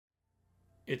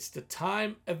It's the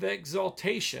time of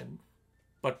exaltation,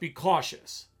 but be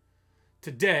cautious.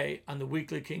 Today on the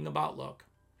Weekly Kingdom Outlook,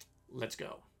 let's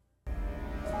go.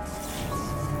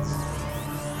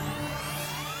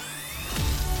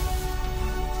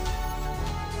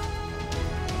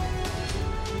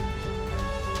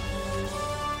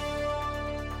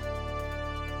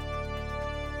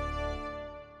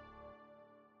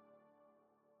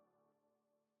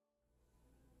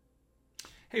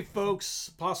 Hey folks,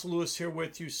 Apostle Lewis here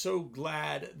with you. So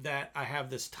glad that I have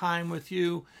this time with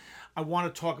you. I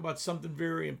want to talk about something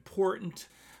very important.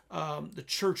 The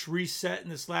church reset in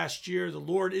this last year. The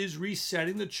Lord is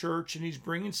resetting the church and he's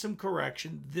bringing some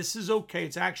correction. This is okay.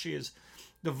 It's actually his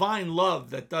divine love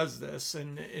that does this,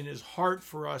 and in his heart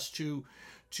for us to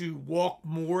walk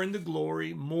more in the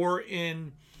glory, more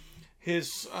in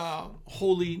his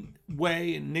holy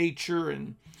way and nature,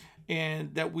 and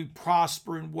that we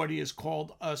prosper in what he has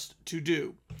called us to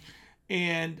do.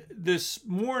 And this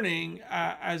morning,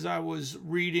 as I was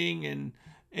reading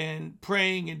and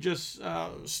praying and just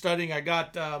studying, I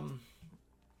got,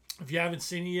 if you haven't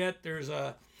seen it yet, there's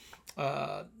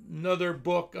another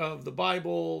book of the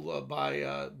Bible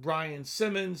by Brian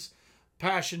Simmons,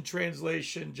 Passion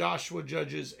Translation, Joshua,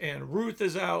 Judges, and Ruth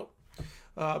is out.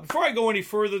 Before I go any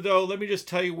further, though, let me just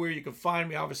tell you where you can find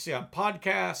me. Obviously, on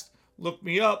podcast. Look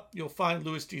me up. You'll find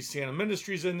Louis D. Siena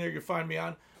Ministries in there. You'll find me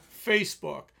on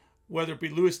Facebook, whether it be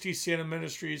Louis D. Siena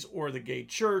Ministries or The Gate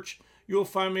Church. You'll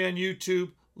find me on YouTube,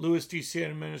 Louis D.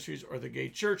 Siena Ministries or The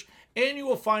Gate Church. And you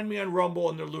will find me on Rumble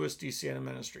under Louis D. Siena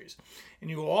Ministries. And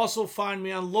you will also find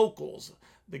me on Locals,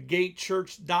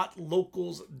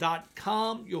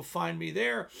 thegatechurch.locals.com. You'll find me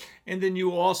there. And then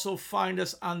you will also find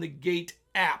us on the Gate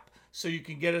app. So you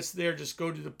can get us there. Just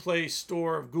go to the Play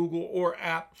Store of Google or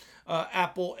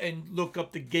Apple and look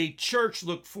up the Gate Church.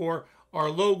 Look for our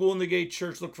logo in the Gate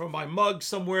Church. Look for my mug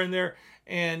somewhere in there,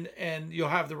 and you'll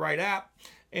have the right app.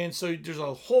 And so there's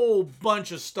a whole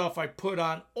bunch of stuff I put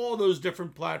on all those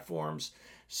different platforms.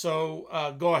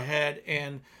 So go ahead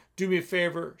and do me a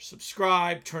favor,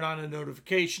 subscribe, turn on the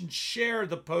notifications, share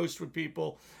the post with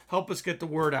people, help us get the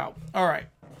word out. All right.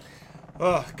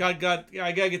 Oh, God, I got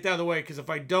to get that out of the way, because if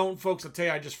I don't, folks, I'll tell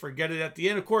you, I just forget it at the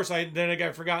end. Of course, I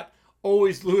forgot,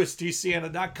 always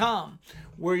LouisDCiena.com,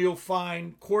 where you'll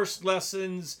find course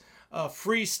lessons,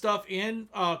 free stuff in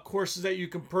courses that you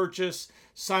can purchase,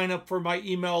 sign up for my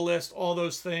email list, all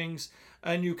those things,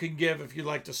 and you can give if you'd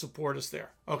like to support us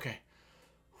there. Okay.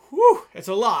 Whew, it's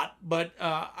a lot, but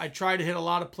I try to hit a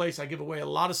lot of places. I give away a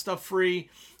lot of stuff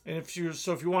free. And if you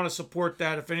want to support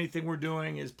that, if anything we're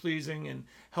doing is pleasing and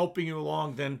helping you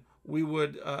along, then we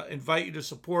would invite you to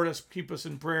support us, keep us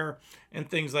in prayer, and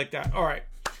things like that. All right,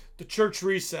 the church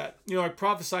reset. I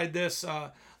prophesied this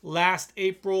last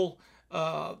April,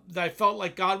 that I felt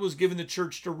like God was giving the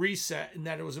church to reset, and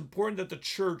that it was important that the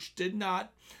church did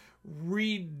not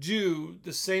redo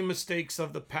the same mistakes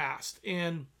of the past.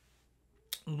 And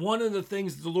one of the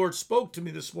things that the Lord spoke to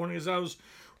me this morning as I was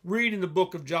reading the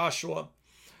book of Joshua,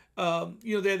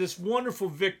 they had this wonderful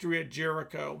victory at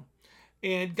Jericho,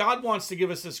 and God wants to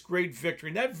give us this great victory.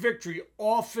 And that victory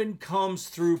often comes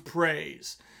through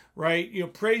praise,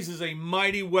 right? Praise is a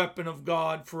mighty weapon of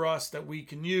God for us that we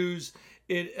can use.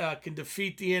 It can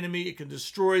defeat the enemy. It can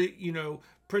destroy,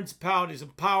 principalities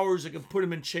and powers. It can put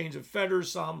them in chains of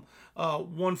fetters. Psalm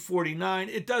 149.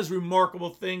 It does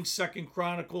remarkable things. 2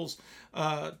 Chronicles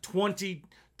 20,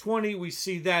 we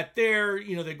see that there.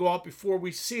 They go out before.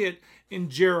 We see it in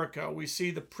Jericho. We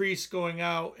see the priests going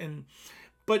out.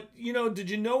 But did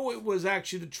you know it was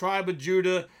actually the tribe of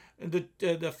Judah and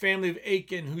the family of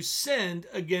Achan who sinned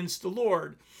against the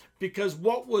Lord? Because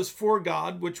what was for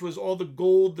God, which was all the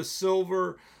gold, the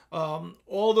silver,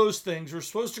 all those things, were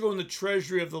supposed to go in the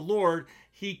treasury of the Lord.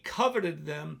 He coveted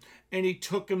them and he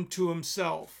took them to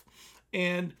himself.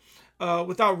 And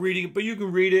without reading it, but you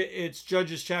can read it. It's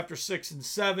Judges chapter 6 and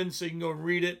 7, so you can go and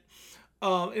read it.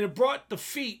 And it brought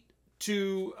defeat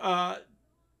to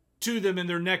them in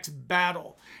their next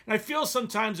battle. And I feel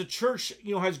sometimes the church,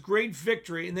 has great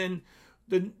victory, and then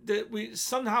we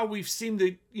seem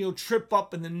to trip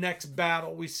up in the next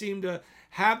battle. We seem to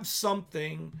have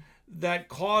something that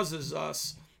causes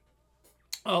us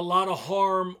a lot of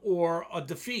harm or a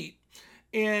defeat.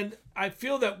 And I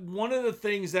feel that one of the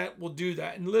things that will do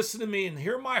that, and listen to me and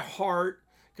hear my heart,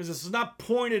 because this is not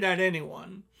pointed at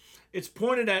anyone, it's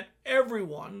pointed at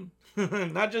everyone,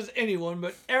 not just anyone,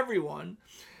 but everyone,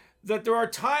 that there are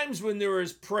times when there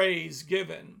is praise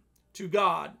given to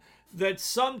God, that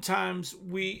sometimes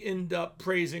we end up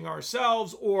praising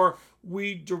ourselves, or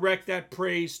we direct that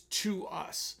praise to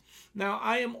us. Now,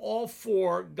 I am all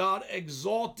for God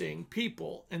exalting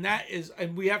people, and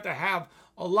we have to have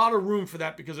a lot of room for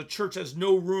that, because a church has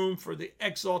no room for the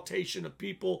exaltation of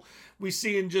people. We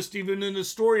see even in the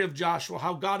story of Joshua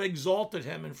how God exalted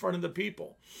him in front of the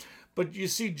people. But you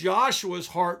see, Joshua's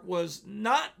heart was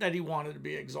not that he wanted to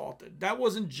be exalted. That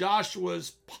wasn't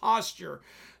Joshua's posture.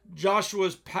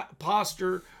 Joshua's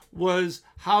posture was,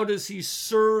 how does he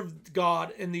serve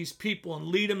God and these people and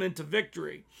lead them into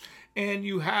victory? And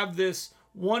you have this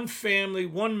one family,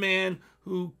 one man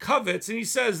who covets, and he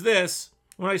says this: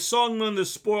 when I saw among the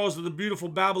spoils of the beautiful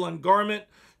Babylon garment,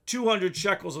 200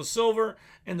 shekels of silver,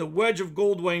 and the wedge of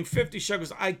gold weighing 50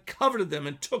 shekels, I coveted them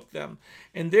and took them.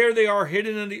 And there they are,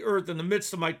 hidden in the earth in the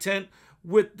midst of my tent,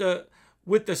 with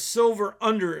the silver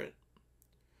under it.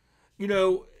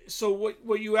 So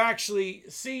what you actually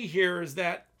see here is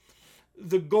that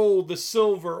the gold, the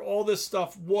silver, all this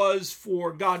stuff was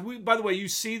for God. By the way, you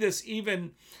see this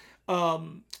even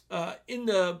in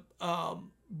the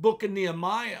book of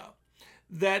Nehemiah,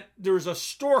 that there's a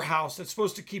storehouse that's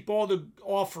supposed to keep all the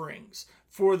offerings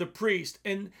for the priest.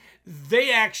 And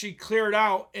they actually clear it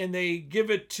out and they give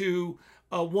it to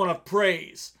one of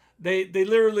praise. They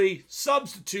literally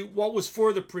substitute what was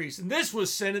for the priest. And this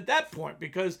was sin at that point,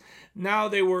 because now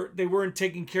they weren't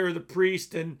taking care of the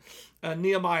priest, and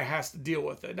Nehemiah has to deal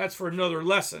with it. That's for another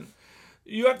lesson.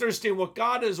 You have to understand what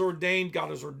God has ordained. God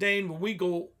has ordained. When we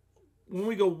go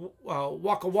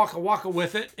waka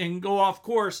with it and go off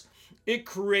course, it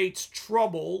creates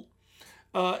trouble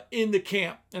in the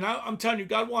camp. And I'm telling you,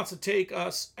 God wants to take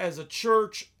us as a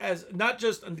church, as not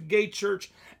just a Gate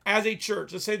Church, as a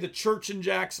church. Let's say the church in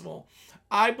Jacksonville.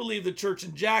 I believe the church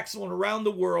in Jacksonville and around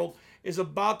the world is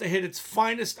about to hit its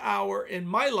finest hour in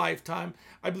my lifetime.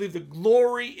 I believe the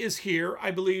glory is here.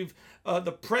 I believe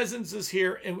the presence is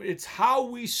here, and it's how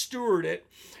we steward it,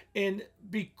 and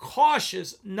be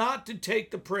cautious not to take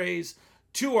the praise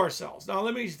to ourselves. Now,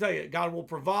 let me tell you, God will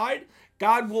provide.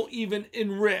 God will even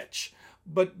enrich.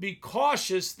 But be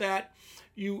cautious that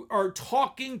you are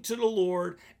talking to the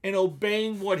Lord and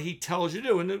obeying what he tells you to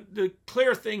do. And the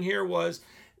clear thing here was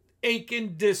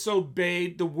Achan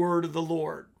disobeyed the word of the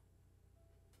Lord.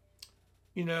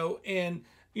 And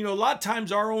a lot of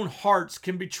times our own hearts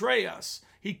can betray us.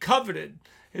 He coveted.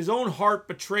 His own heart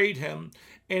betrayed him,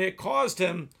 and it caused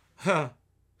him,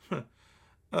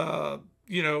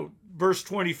 verse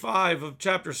 25 of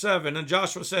chapter 7, and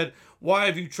Joshua said, why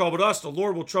have you troubled us? The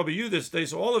Lord will trouble you this day.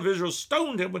 So all of Israel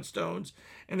stoned him with stones,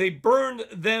 and they burned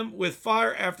them with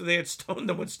fire after they had stoned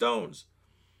them with stones.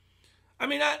 I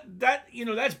mean,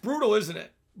 that's brutal, isn't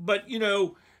it? But,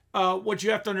 what you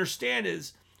have to understand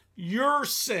is your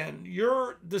sin,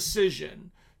 your decision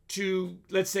to,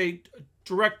 let's say,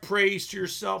 direct praise to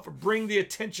yourself or bring the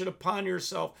attention upon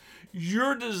yourself,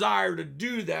 your desire to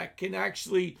do that can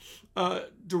actually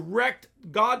direct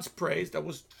God's praise that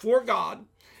was for God,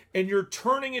 and you're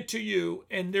turning it to you,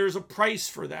 and there's a price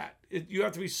for that. You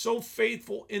have to be so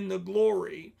faithful in the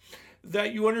glory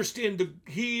that you understand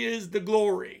he is the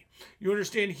glory. You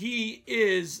understand he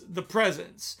is the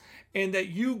presence, and that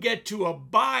you get to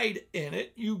abide in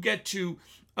it. You get to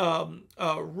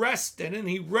rest in it, and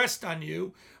he rests on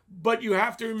you. But you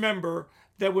have to remember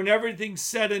that when everything's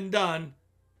said and done,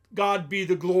 God be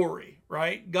the glory,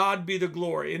 right? God be the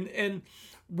glory. And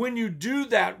when you do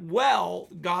that well,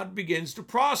 God begins to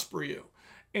prosper you.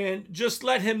 And just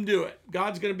let him do it.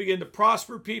 God's going to begin to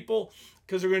prosper people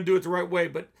because they're going to do it the right way.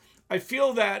 But I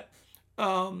feel that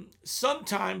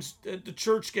sometimes the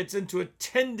church gets into a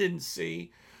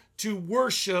tendency to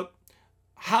worship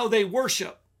how they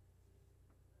worship.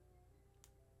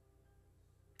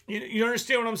 You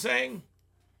understand what I'm saying?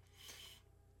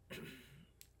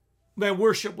 Man,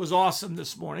 worship was awesome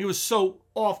this morning. It was so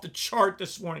off the chart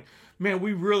this morning.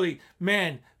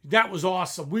 Man, that was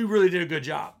awesome. We really did a good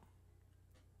job.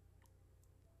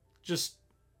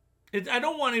 I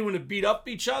don't want anyone to beat up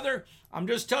each other. I'm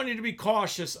just telling you to be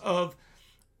cautious of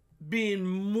being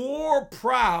more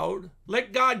proud.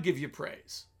 Let God give you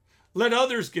praise. Let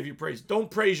others give you praise.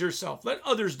 Don't praise yourself. Let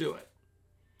others do it.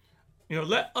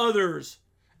 Let others,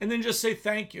 and then just say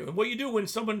thank you. And what you do when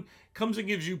someone comes and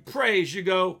gives you praise, you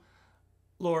go,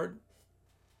 Lord,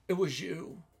 it was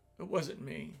you. It wasn't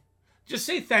me. Just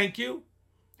say thank you.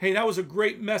 Hey, that was a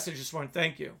great message this morning.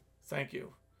 Thank you. Thank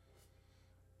you.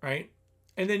 Right?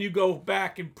 And then you go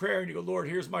back in prayer and you go, Lord,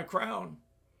 here's my crown.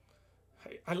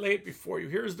 I lay it before you.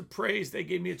 Here's the praise they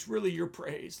gave me. It's really your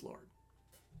praise, Lord.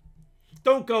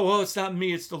 Don't go, oh, it's not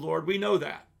me, it's the Lord. We know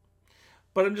that.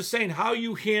 But I'm just saying how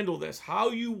you handle this, how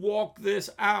you walk this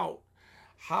out,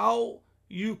 how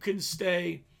you can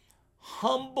stay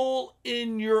humble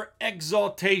in your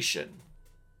exaltation.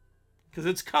 because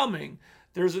it's coming.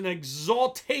 There's an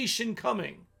exaltation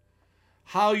coming.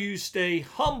 How you stay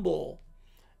humble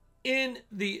in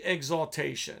the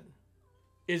exaltation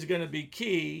is going to be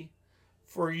key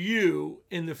for you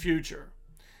in the future.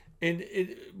 And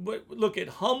look at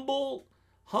humble.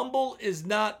 Humble is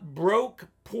not broke,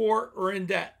 poor, or in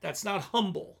debt. That's not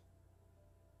humble.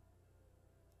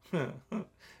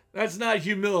 That's not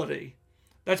humility.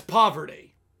 That's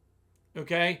poverty.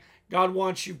 Okay? God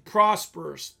wants you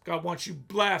prosperous. God wants you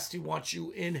blessed. He wants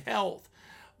you in health.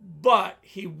 But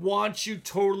he wants you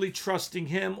totally trusting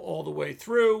him all the way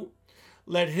through.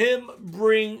 Let him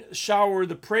shower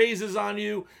the praises on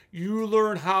you. You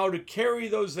learn how to carry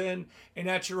those in, and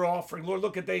that's your offering. Lord,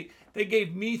 look at they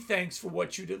gave me thanks for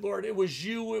what you did. Lord, it was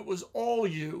you. It was all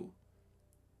you.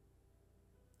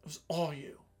 It was all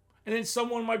you. And then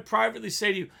someone might privately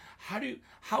say to you,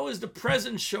 how does the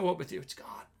presence show up with you? It's God.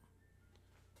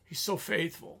 He's so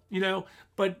faithful,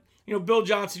 But, Bill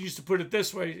Johnson used to put it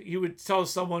this way. He would tell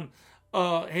someone,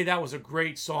 hey, that was a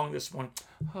great song this morning.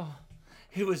 Oh,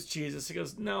 it was Jesus. He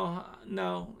goes, no.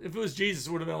 If it was Jesus,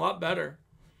 it would have been a lot better.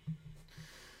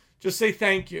 Just say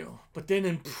thank you. But then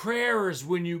in prayer is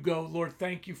when you go, Lord,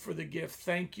 thank you for the gift.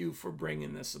 Thank you for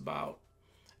bringing this about.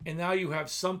 And now you have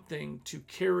something to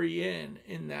carry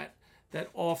in that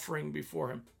offering before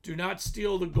him. Do not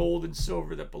steal the gold and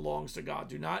silver that belongs to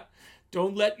God.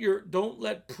 Don't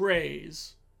let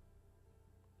praise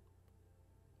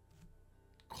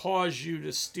cause you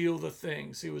to steal the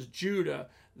things. It was Judah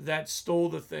that stole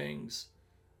the things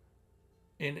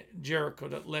in Jericho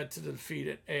that led to the defeat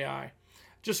at Ai.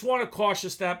 Just want to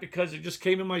cautious that because it just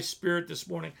came in my spirit this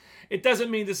morning. It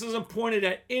doesn't mean this isn't pointed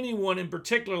at anyone in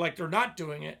particular like they're not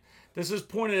doing it. This is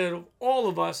pointed at all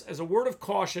of us as a word of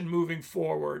caution moving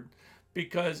forward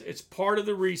because it's part of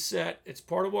the reset. It's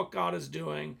part of what God is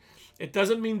doing. It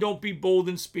doesn't mean don't be bold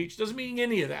in speech. It doesn't mean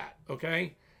any of that,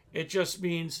 okay? It just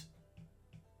means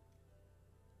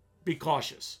be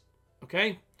cautious,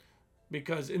 okay?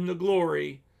 Because in the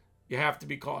glory, you have to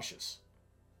be cautious.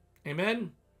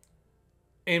 Amen?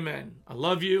 Amen. I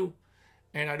love you,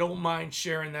 and I don't mind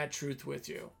sharing that truth with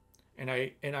you. And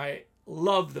I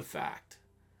love the fact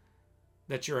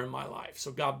that you're in my life.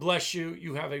 So God bless you.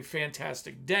 You have a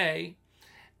fantastic day,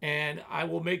 and I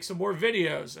will make some more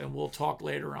videos, and we'll talk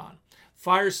later on.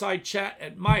 Fireside chat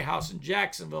at my house in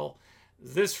Jacksonville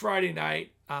this Friday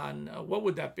night on, what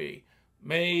would that be?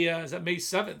 Is that May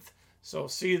 7th? So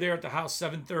see you there at the house,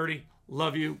 7:30.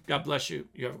 Love you. God bless you.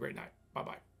 You have a great night.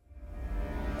 Bye-bye.